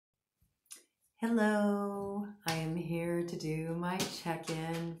Hello, I am here to do my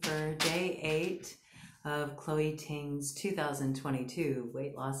check-in for day 8 of Chloe Ting's 2022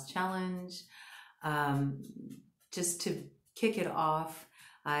 weight loss challenge. Just to kick it off,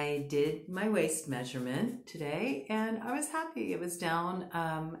 I did my waist measurement today and I was happy. It was down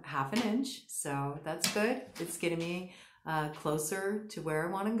half an inch, so that's good. It's getting me closer to where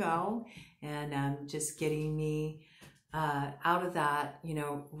I want to go, and just getting me out of that,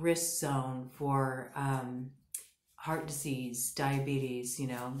 risk zone for heart disease, diabetes,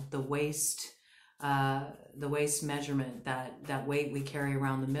 the waist measurement, that weight we carry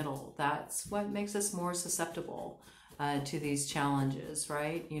around the middle. That's what makes us more susceptible to these challenges,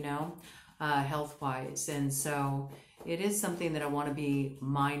 right? Health-wise. And so it is something that I want to be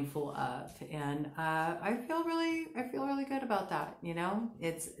mindful of, and I feel really good about that.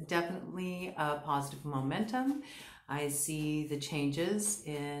 It's definitely a positive momentum. I see the changes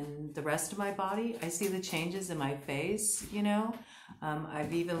in the rest of my body. I see the changes in my face.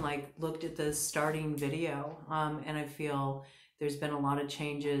 I've even looked at the starting video, and I feel there's been a lot of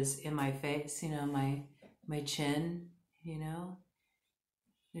changes in my face. My chin.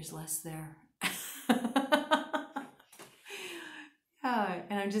 There's less there. Yeah,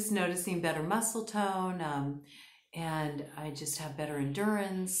 and I'm just noticing better muscle tone, and I just have better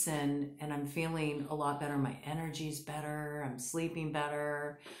endurance, and I'm feeling a lot better. My energy's better. I'm sleeping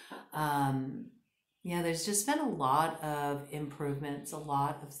better. Yeah, there's just been a lot of improvements, a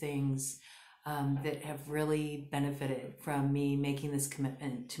lot of things that have really benefited from me making this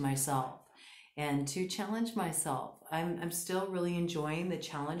commitment to myself and to challenge myself. I'm still really enjoying the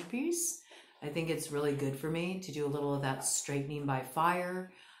challenge piece. I think it's really good for me to do a little of that straightening by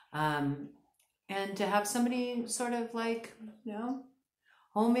fire, and to have somebody sort of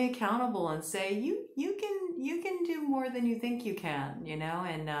hold me accountable and say, you can do more than you think you can,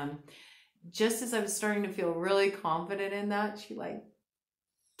 and just as I was starting to feel really confident in that, she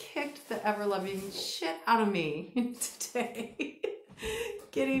kicked the ever-loving shit out of me today.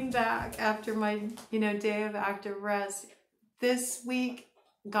 Getting back after my day of active rest. This week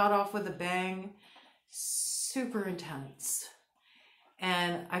got off with a bang, super intense,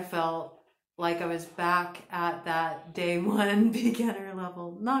 and I felt like I was back at that day one beginner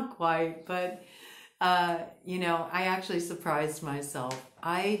level. Not quite, but I actually surprised myself.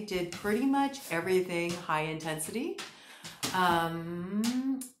 I did pretty much everything high intensity on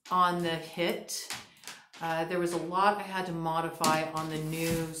the HIIT. There was a lot I had to modify on the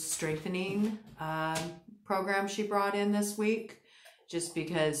new strengthening program she brought in this week, just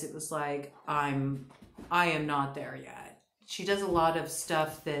because it was I am not there yet. She does a lot of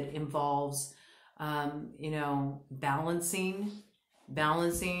stuff that involves, balancing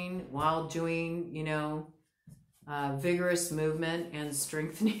while doing, vigorous movement and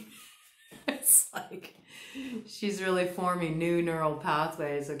strengthening. It's she's really forming new neural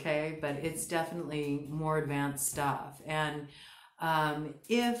pathways, okay? But it's definitely more advanced stuff. And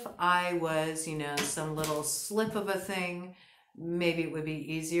if I was, some little slip of a thing, maybe it would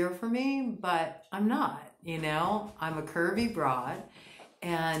be easier for me, but I'm not, I'm a curvy broad,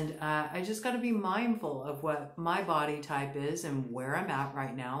 and I just got to be mindful of what my body type is and where I'm at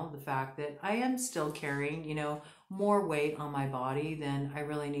right now. The fact that I am still carrying, more weight on my body than I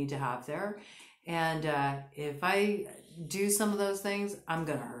really need to have there. And if I do some of those things, I'm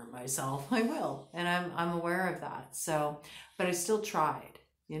going to hurt myself. I will. And I'm aware of that. So, but I still tried.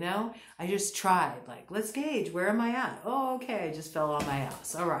 I just tried, let's gauge, where am I at? Oh, okay, I just fell on my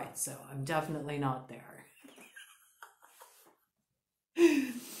ass. All right, so I'm definitely not there.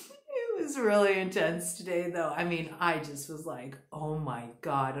 It was really intense today, though. I mean, I just was oh my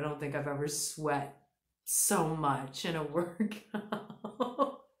God, I don't think I've ever sweat so much in a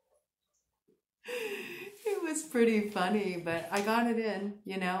workout. It was pretty funny, but I got it in,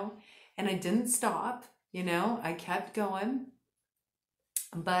 and I didn't stop, I kept going.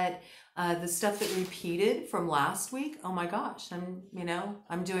 But the stuff that repeated from last week, oh my gosh, I'm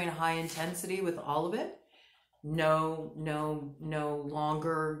doing high intensity with all of it. No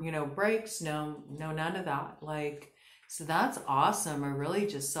longer, breaks, no, none of that. So that's awesome. I really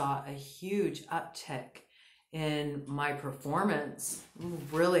just saw a huge uptick in my performance.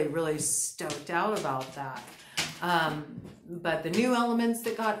 Really, really stoked out about that. But the new elements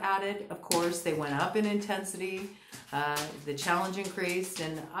that got added, of course, they went up in intensity. The challenge increased,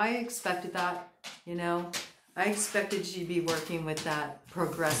 and I expected that, I expected she'd be working with that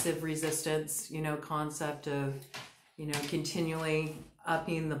progressive resistance, concept of, continually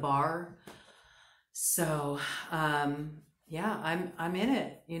upping the bar. So, yeah, I'm in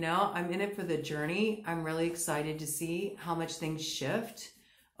it, I'm in it for the journey. I'm really excited to see how much things shift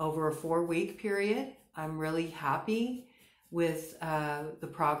over a 4-week period. I'm really happy with the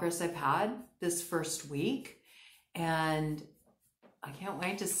progress I've had this first week. And I can't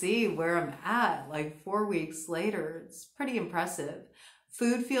wait to see where I'm at like 4 weeks later. It's pretty impressive.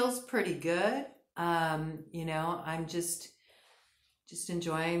 Food feels pretty good. You know, I'm just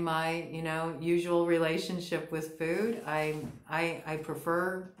enjoying my, you know, usual relationship with food. I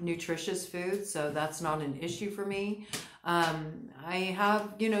prefer nutritious food, so that's not an issue for me. I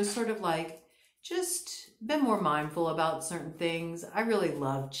have, you know, sort of like just been more mindful about certain things. I really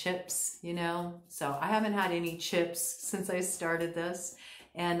love chips, you know, so I haven't had any chips since I started this.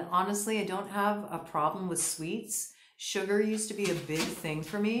 And honestly, I don't have a problem with sweets. Sugar used to be a big thing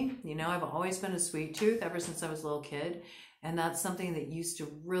for me. You know, I've always been a sweet tooth ever since I was a little kid. And that's something that used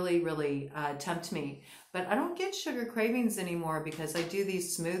to really tempt me. But I don't get sugar cravings anymore because I do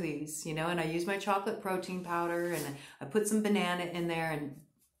these smoothies, you know, and I use my chocolate protein powder and I put some banana in there. And,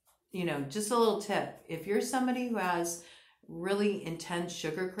 you know, just a little tip. If you're somebody who has really intense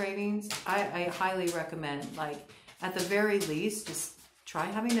sugar cravings, I highly recommend, like, at the very least, just try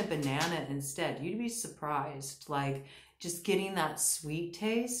having a banana instead. You'd be surprised, like, just getting that sweet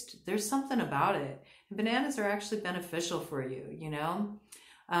taste. There's something about it. And bananas are actually beneficial for you, you know?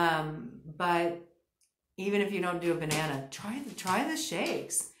 But even if you don't do a banana, try the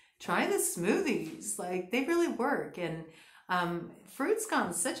shakes, try the smoothies. Like, they really work. And fruit's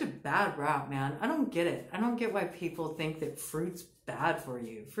gotten such a bad rap, man. I don't get it. I don't get why people think that fruit's bad for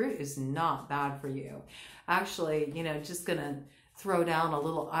you. Fruit is not bad for you. Actually, you know, just gonna throw down a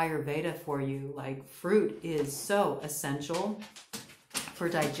little Ayurveda for you. Like, fruit is so essential for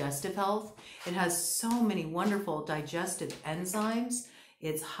digestive health. It has so many wonderful digestive enzymes.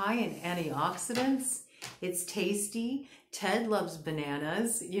 It's high in antioxidants. It's tasty. Ted loves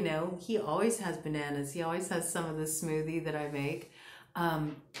bananas. You know, he always has bananas. He always has some of the smoothie that I make.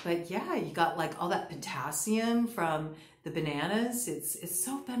 But yeah, you got like all that potassium from the bananas. It's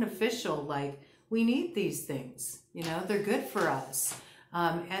so beneficial. Like, we need these things, you know, they're good for us.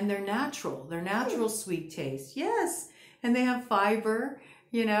 And they're natural. They're natural sweet taste. Yes. And they have fiber,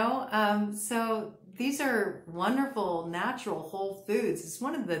 you know. So these are wonderful, natural, whole foods. It's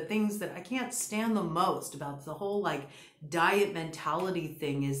one of the things that I can't stand the most about the whole like diet mentality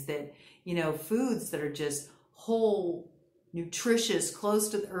thing is that, you know, foods that are just whole, nutritious, close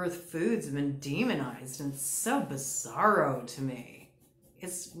to the earth foods have been demonized. And it's so bizarro to me.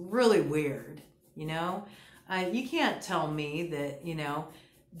 It's really weird, you know. You can't tell me that, you know,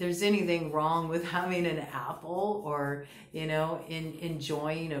 there's anything wrong with having an apple or, you know,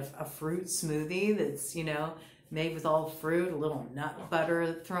 enjoying a fruit smoothie that's, you know, made with all fruit, a little nut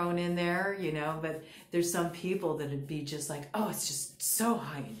butter thrown in there, you know. But there's some people that would be just like, oh, it's just so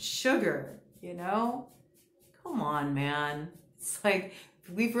high in sugar, you know. Come on, man. It's like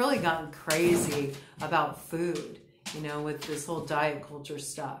we've really gotten crazy about food, you know, with this whole diet culture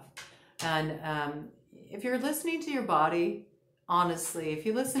stuff. And if you're listening to your body, honestly, if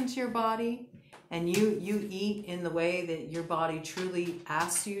you listen to your body and you eat in the way that your body truly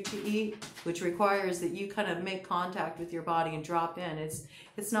asks you to eat, which requires that you kind of make contact with your body and drop in.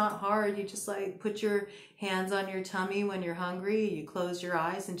 It's not hard. You just like put your hands on your tummy when you're hungry. You close your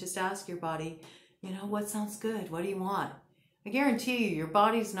eyes and just ask your body, you know, what sounds good? What do you want? I guarantee you, your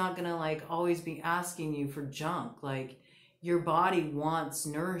body's not going to like always be asking you for junk. Like, your body wants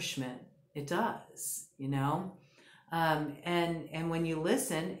nourishment. It does, you know? And when you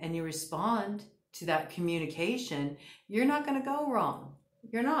listen and you respond to that communication, you're not going to go wrong.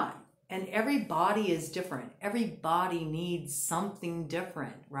 You're not. And every body is different. Every body needs something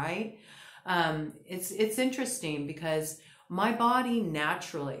different, right? It's interesting because my body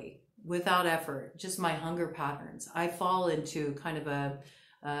naturally, without effort, just my hunger patterns, I fall into kind of a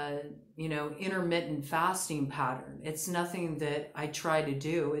you know, intermittent fasting pattern. It's nothing that I try to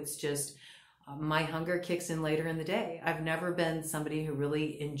do. It's just my hunger kicks in later in the day. I've never been somebody who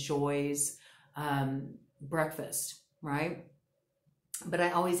really enjoys breakfast, right? But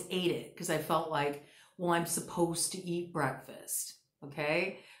I always ate it because I felt like, well, I'm supposed to eat breakfast,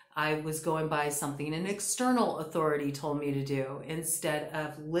 okay? I was going by something an external authority told me to do instead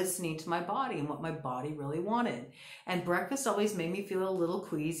of listening to my body and what my body really wanted. And breakfast always made me feel a little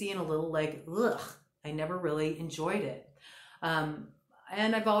queasy and a little like, ugh, I never really enjoyed it.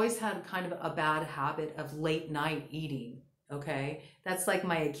 And I've always had kind of a bad habit of late night eating, okay? That's like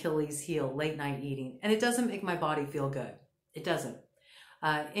my Achilles heel, late night eating. And it doesn't make my body feel good. It doesn't.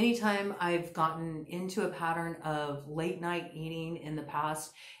 Anytime I've gotten into a pattern of late night eating in the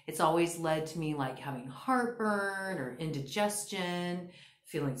past, it's always led to me like having heartburn or indigestion,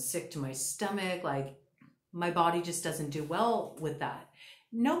 feeling sick to my stomach. Like, my body just doesn't do well with that.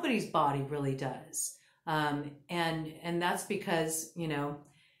 Nobody's body really does. And that's because, you know,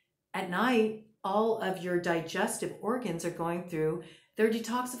 at night, all of your digestive organs are going through their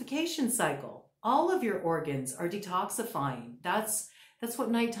detoxification cycle. All of your organs are detoxifying. That's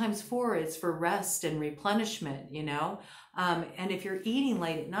what nighttime's for. It's for rest and replenishment, you know. And if you're eating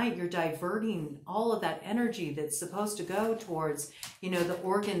late at night, you're diverting all of that energy that's supposed to go towards, you know, the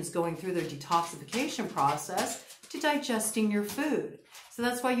organs going through their detoxification process to digesting your food. So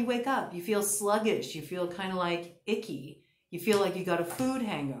that's why you wake up. You feel sluggish. You feel kind of like icky. You feel like you got a food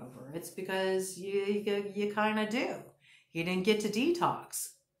hangover. It's because you kind of do. You didn't get to detox.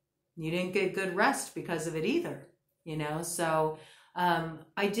 You didn't get good rest because of it either, you know. So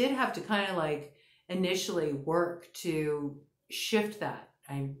I did have to kind of like initially work to shift that.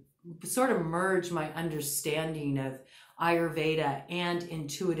 I sort of merged my understanding of Ayurveda and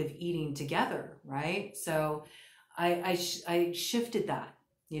intuitive eating together, right? So I shifted that,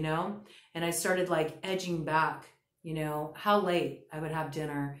 you know, and I started like edging back, you know, how late I would have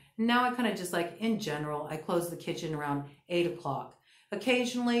dinner. Now I kind of just like, in general, I close the kitchen around 8 o'clock.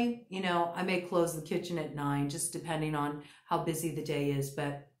 Occasionally, you know, I may close the kitchen at 9, just depending on how busy the day is,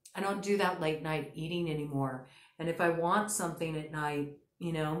 but I don't do that late night eating anymore. And if I want something at night,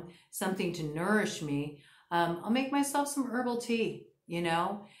 you know, something to nourish me, I'll make myself some herbal tea, you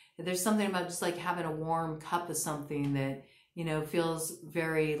know. There's something about just like having a warm cup of something that, you know, feels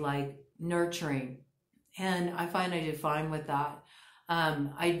very like nurturing. And I find I did fine with that.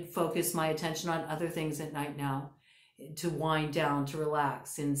 I focus my attention on other things at night now to wind down, to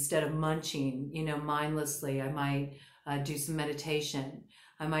relax. Instead of munching, you know, mindlessly, I might do some meditation.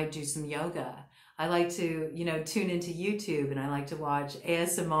 I might do some yoga. I like to, you know, tune into YouTube, and I like to watch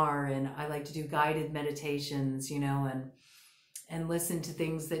ASMR, and I like to do guided meditations, you know, and listen to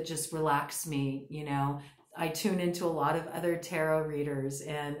things that just relax me, you know. I tune into a lot of other tarot readers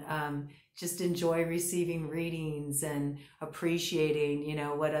and just enjoy receiving readings and appreciating, you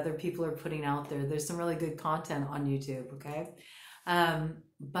know, what other people are putting out there. There's some really good content on YouTube, okay?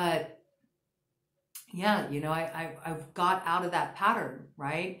 But yeah, you know, I've got out of that pattern,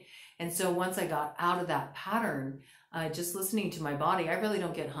 right? And so once I got out of that pattern, just listening to my body, I really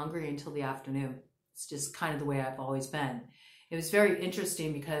don't get hungry until the afternoon. It's just kind of the way I've always been. It was very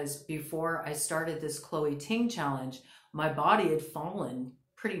interesting because before I started this Chloe Ting challenge, my body had fallen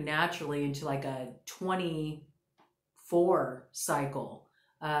pretty naturally into like a 24 cycle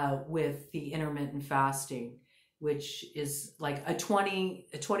with the intermittent fasting, which is like a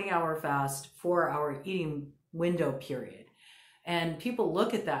 20-hour fast, 4-hour eating window period. And people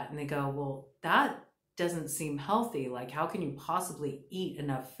look at that and they go, well, that doesn't seem healthy. Like, how can you possibly eat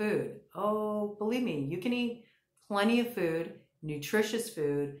enough food? Oh, believe me, you can eat plenty of food, nutritious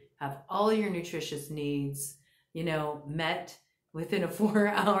food, have all your nutritious needs, you know, met within a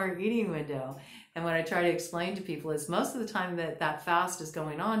 4-hour eating window. And what I try to explain to people is most of the time that that fast is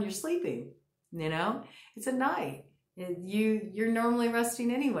going on, you're sleeping, you know, it's at night. You're normally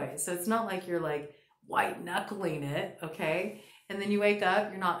resting anyway. So it's not like you're like white knuckling it. Okay. And then you wake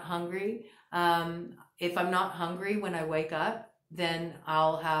up, you're not hungry. If I'm not hungry when I wake up, then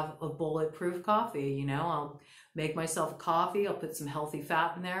I'll have a bulletproof coffee, you know, I'll make myself a coffee. I'll put some healthy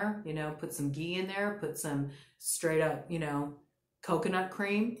fat in there, you know, put some ghee in there, put some straight up, you know, coconut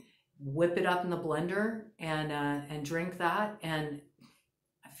cream, whip it up in the blender and drink that. And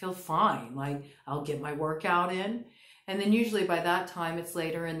I feel fine. Like, I'll get my workout in. And then usually by that time, it's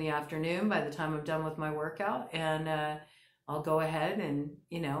later in the afternoon, by the time I'm done with my workout, and I'll go ahead and,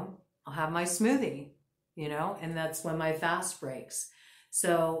 you know, I'll have my smoothie, you know, and that's when my fast breaks.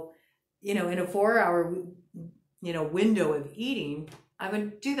 So, you know, in a 4-hour, you know, window of eating, I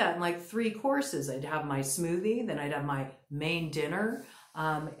would do that in like 3 courses. I'd have my smoothie, then I'd have my main dinner.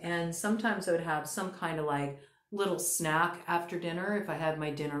 And sometimes I would have some kind of like little snack after dinner. If I had my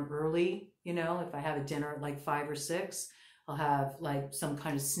dinner early, you know, if I have a dinner at like 5 or 6, I'll have like some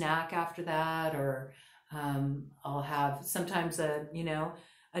kind of snack after that, or I'll have sometimes a, you know,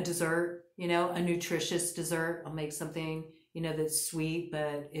 a dessert, you know, a nutritious dessert. I'll make something, you know, that's sweet,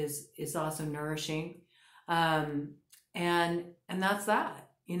 but is also nourishing. And that's that,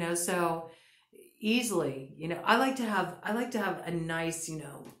 you know. So easily, you know, I like to have a nice, you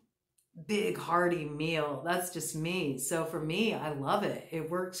know, big hearty meal. That's just me. So for me, I love it. It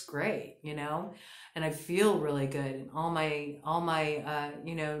works great, you know, and I feel really good, and all my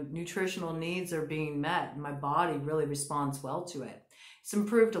you know, nutritional needs are being met, and my body really responds well to it. It's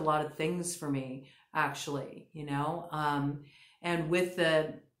improved a lot of things for me, actually, you know. And with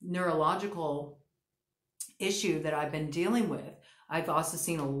the neurological issue that I've been dealing with, I've also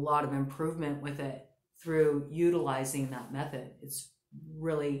seen a lot of improvement with it through utilizing that method. It's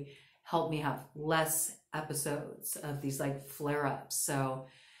really helped me have less episodes of these like flare-ups. So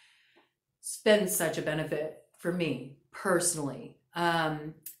it's been such a benefit for me personally.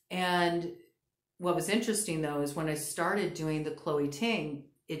 And what was interesting though is when I started doing the Chloe Ting,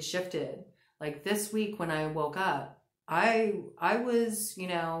 it shifted. Like this week when I woke up, I was, you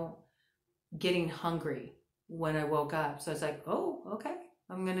know, getting hungry when I woke up. So I was like, oh, okay,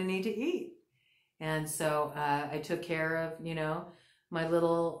 I'm gonna need to eat. And so I took care of, you know, my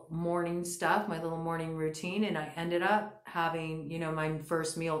little morning stuff, my little morning routine, and I ended up having, you know, my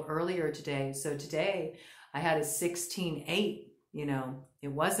first meal earlier today. So today I had a 16-8, you know, it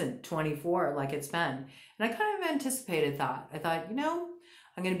wasn't 24 like it's been. And I kind of anticipated that. I thought, you know,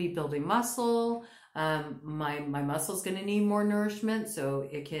 I'm going to be building muscle. My muscle's going to need more nourishment so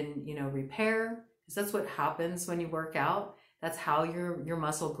it can, you know, repair. Because that's what happens when you work out. That's how your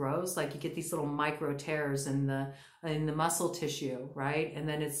muscle grows. Like you get these little micro tears in the muscle tissue, right? And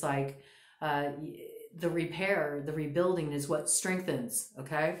then it's like the repair, the rebuilding is what strengthens,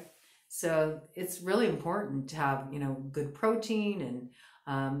 okay? So it's really important to have, you know, good protein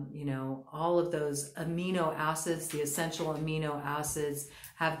and, you know, all of those amino acids, the essential amino acids,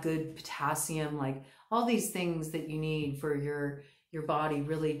 have good potassium, like all these things that you need for your body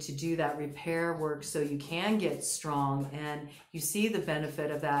really to do that repair work so you can get strong and you see the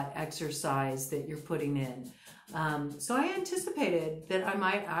benefit of that exercise that you're putting in. So I anticipated that I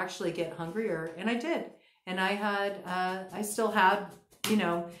might actually get hungrier, and I did. And I still had, you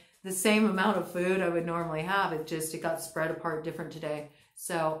know, the same amount of food I would normally have. It got spread apart different today.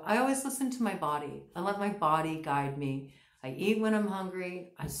 So I always listen to my body. I let my body guide me. I eat when I'm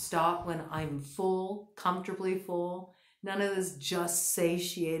hungry. I stop when I'm full, comfortably full. None of this just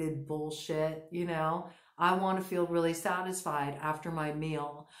satiated bullshit, you know. I want to feel really satisfied after my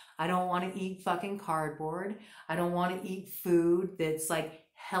meal. I don't want to eat fucking cardboard. I don't want to eat food that's like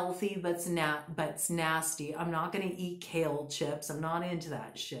healthy but's nasty. I'm not going to eat kale chips. I'm not into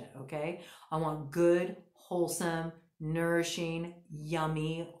that shit, okay? I want good, wholesome, nourishing,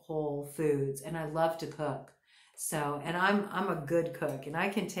 yummy, whole foods. And I love to cook. So, and I'm a good cook, and I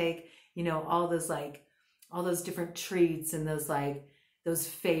can take, you know, all those different treats and those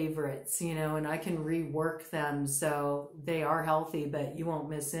favorites, you know, and I can rework them so they are healthy, but you won't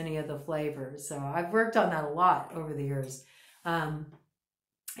miss any of the flavors. So I've worked on that a lot over the years.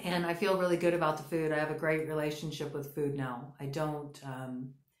 And I feel really good about the food. I have a great relationship with food now. I don't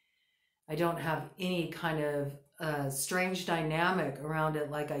have any kind of strange dynamic around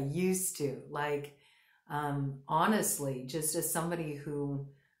it like I used to. Like, honestly, just as somebody who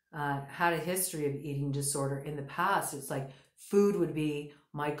had a history of eating disorder in the past, it's like food would be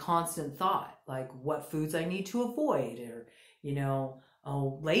my constant thought, like what foods I need to avoid, or, you know,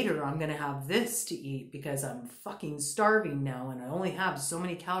 oh, later I'm going to have this to eat because I'm fucking starving now and I only have so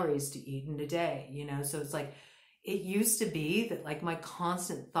many calories to eat in a day, you know? So it's like, it used to be that like my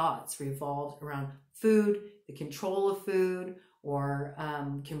constant thoughts revolved around food, the control of food, or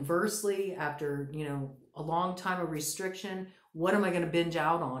conversely, after, you know, a long time of restriction, what am I going to binge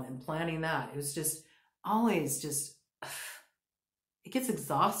out on, and planning that. It was just always just, it gets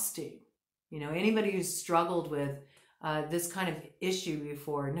exhausting. You know, anybody who's struggled with this kind of issue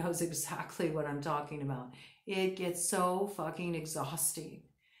before knows exactly what I'm talking about. It gets so fucking exhausting.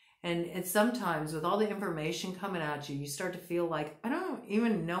 And it's sometimes with all the information coming at you, you start to feel like, I don't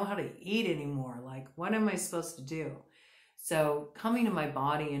even know how to eat anymore. Like, what am I supposed to do? So coming to my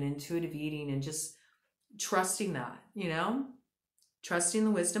body and intuitive eating and just trusting that, you know, trusting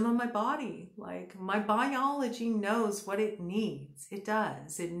the wisdom of my body. Like, my biology knows what it needs. It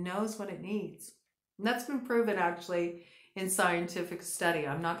does. It knows what it needs. And that's been proven actually in scientific study.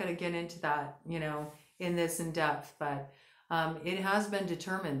 I'm not going to get into that, you know, in this in depth, but it has been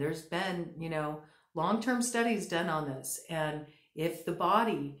determined. There's been, you know, long-term studies done on this. And if the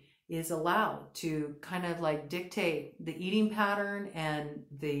body is allowed to kind of like dictate the eating pattern and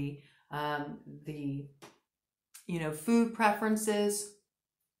the you know, food preferences,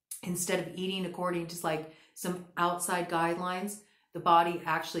 instead of eating according to like some outside guidelines, the body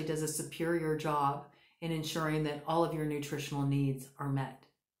actually does a superior job in ensuring that all of your nutritional needs are met.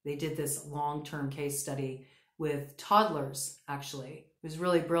 They did this long-term case study with toddlers, actually. It was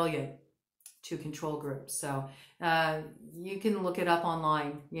really brilliant, 2 control groups. So you can look it up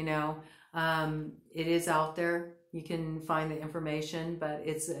online, you know. It is out there. You can find the information, but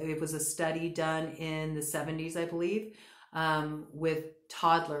it was a study done in the 70s, I believe, with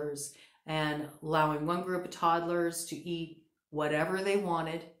toddlers, and allowing one group of toddlers to eat whatever they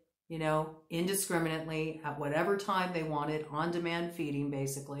wanted, you know, indiscriminately at whatever time they wanted, on-demand feeding,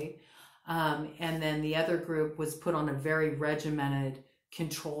 basically. And then the other group was put on a very regimented,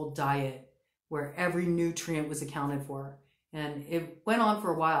 controlled diet where every nutrient was accounted for. And it went on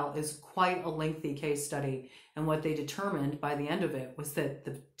for a while. It was quite a lengthy case study. And what they determined by the end of it was that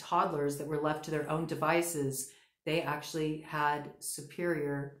the toddlers that were left to their own devices, they actually had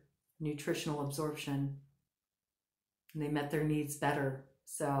superior nutritional absorption. And they met their needs better.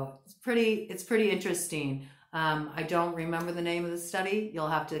 So it's pretty interesting. I don't remember the name of the study. You'll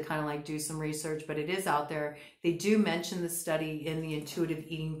have to kind of like do some research, but it is out there. They do mention the study in the Intuitive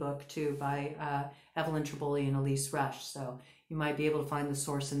Eating book too by Evelyn Tribole and Elise Resch. So you might be able to find the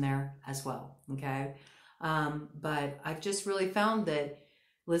source in there as well. Okay. But I've just really found that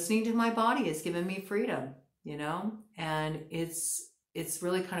listening to my body has given me freedom, you know, and it's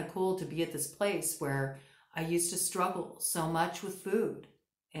really kind of cool to be at this place where I used to struggle so much with food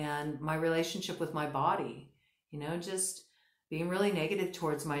and my relationship with my body. You know, just being really negative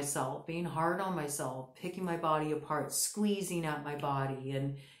towards myself, being hard on myself, picking my body apart, squeezing at my body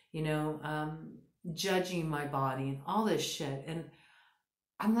and, you know, judging my body and all this shit. And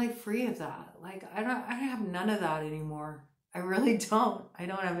I'm like free of that. Like, I have none of that anymore. I really don't. I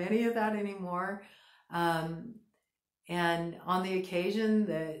don't have any of that anymore. And on the occasion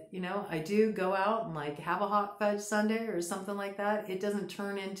that, you know, I do go out and like have a hot fudge sundae or something like that, it doesn't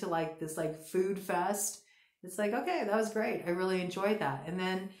turn into like this like food fest. It's like, okay, that was great. I really enjoyed that. And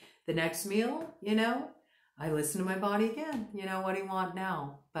then the next meal, you know, I listen to my body again. You know, what do you want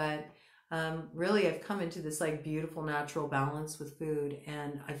now? But really, I've come into this like beautiful natural balance with food.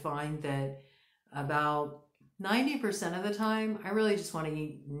 And I find that about 90% of the time, I really just want to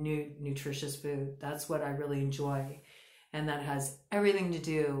eat nutritious food. That's what I really enjoy. And that has everything to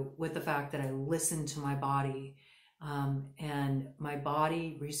do with the fact that I listen to my body. And my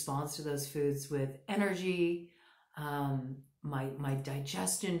body responds to those foods with energy. My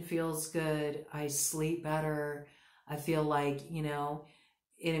digestion feels good. I sleep better. I feel like, you know,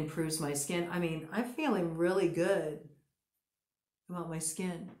 it improves my skin. I mean, I'm feeling really good about my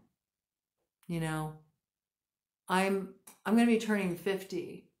skin. You know, I'm going to be turning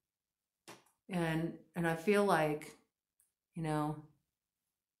 50 and I feel like, you know,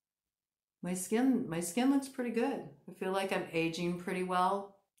 my skin looks pretty good. I feel like I'm aging pretty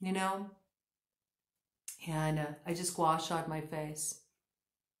well, you know, and I just gua sha'd my face.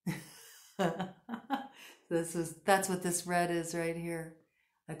 That's what this red is right here.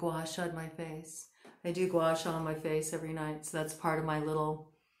 I gua sha'd my face. I do gua sha on my face every night, so that's part of my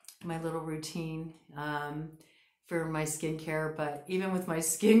little routine for my skincare. But even with my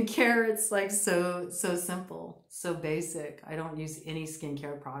skincare, it's like so simple, so basic. I don't use any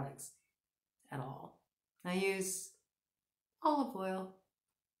skincare products at all. I use olive oil.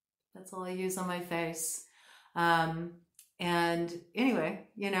 That's all I use on my face. And anyway,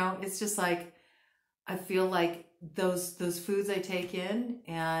 you know, it's just like, I feel like those foods I take in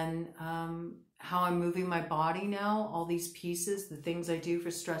and how I'm moving my body now, all these pieces, the things I do for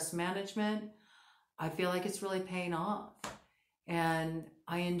stress management, I feel like it's really paying off. And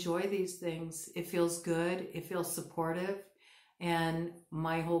I enjoy these things. It feels good. It feels supportive. And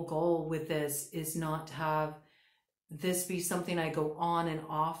my whole goal with this is not to have this be something I go on and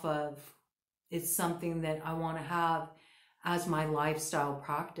off of. It's something that I want to have as my lifestyle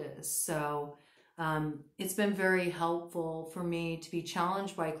practice. So it's been very helpful for me to be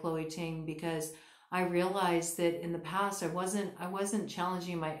challenged by Chloe Ting, because I realized that in the past I wasn't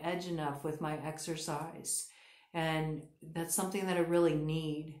challenging my edge enough with my exercise. And that's something that I really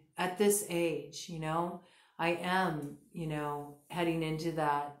need at this age, you know. I am, you know, heading into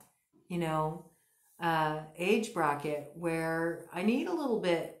that, you know, age bracket where I need a little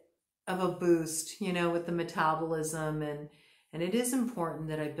bit of a boost, you know, with the metabolism, and it is important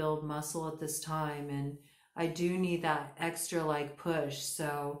that I build muscle at this time, and I do need that extra like push.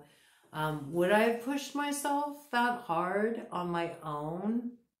 So would I have pushed myself that hard on my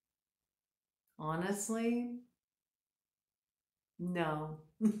own? Honestly, no.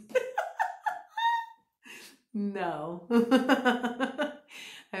 No.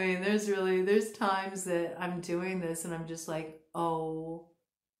 I mean, there's times that I'm doing this and I'm just like, oh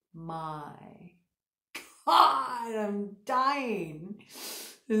my God, I'm dying.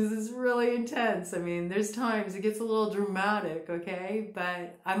 This is really intense. I mean, there's times it gets a little dramatic, okay?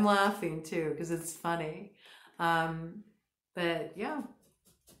 But I'm laughing too because it's funny. But yeah,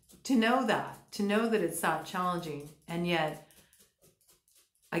 to know that it's that challenging, and yet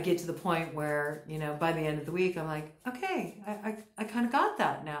I get to the point where, you know, by the end of the week, I'm like, okay, I kind of got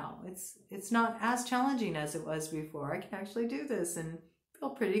that now. It's not as challenging as it was before. I can actually do this and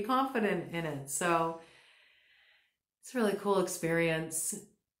feel pretty confident in it. So it's a really cool experience.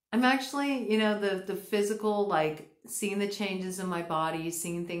 I'm actually, you know, the physical, like seeing the changes in my body,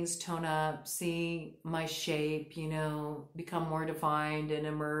 seeing things tone up, seeing my shape, you know, become more defined and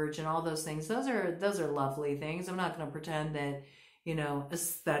emerge and all those things. Those are lovely things. I'm not going to pretend that, you know,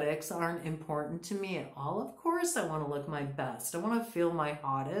 aesthetics aren't important to me at all. Of course I want to look my best. I want to feel my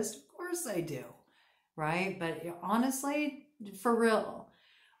hottest. Of course I do. Right? But honestly, for real,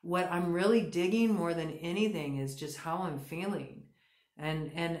 what I'm really digging more than anything is just how I'm feeling.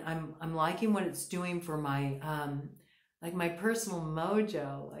 And I'm liking what it's doing for my like my personal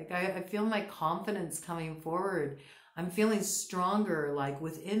mojo. Like I feel my confidence coming forward. I'm feeling stronger like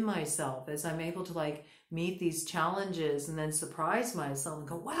within myself as I'm able to like meet these challenges and then surprise myself and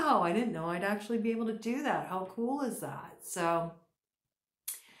go, wow, I didn't know I'd actually be able to do that. How cool is that? So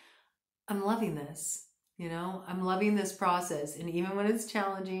I'm loving this. You know, I'm loving this process. And even when it's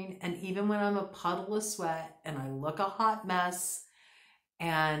challenging, and even when I'm a puddle of sweat and I look a hot mess,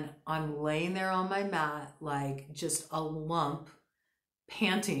 and I'm laying there on my mat like just a lump,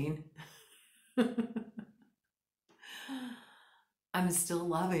 panting, I'm still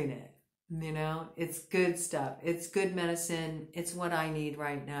loving it. You know, it's good stuff. It's good medicine. It's what I need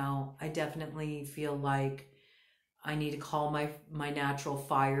right now. I definitely feel like I need to call my natural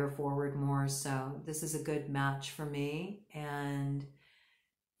fire forward more. So this is a good match for me. And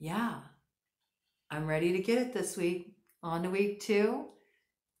yeah, I'm ready to get it this week. On to week 2.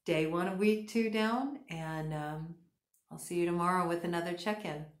 Day 1 of week 2 down, and I'll see you tomorrow with another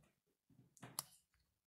check-in.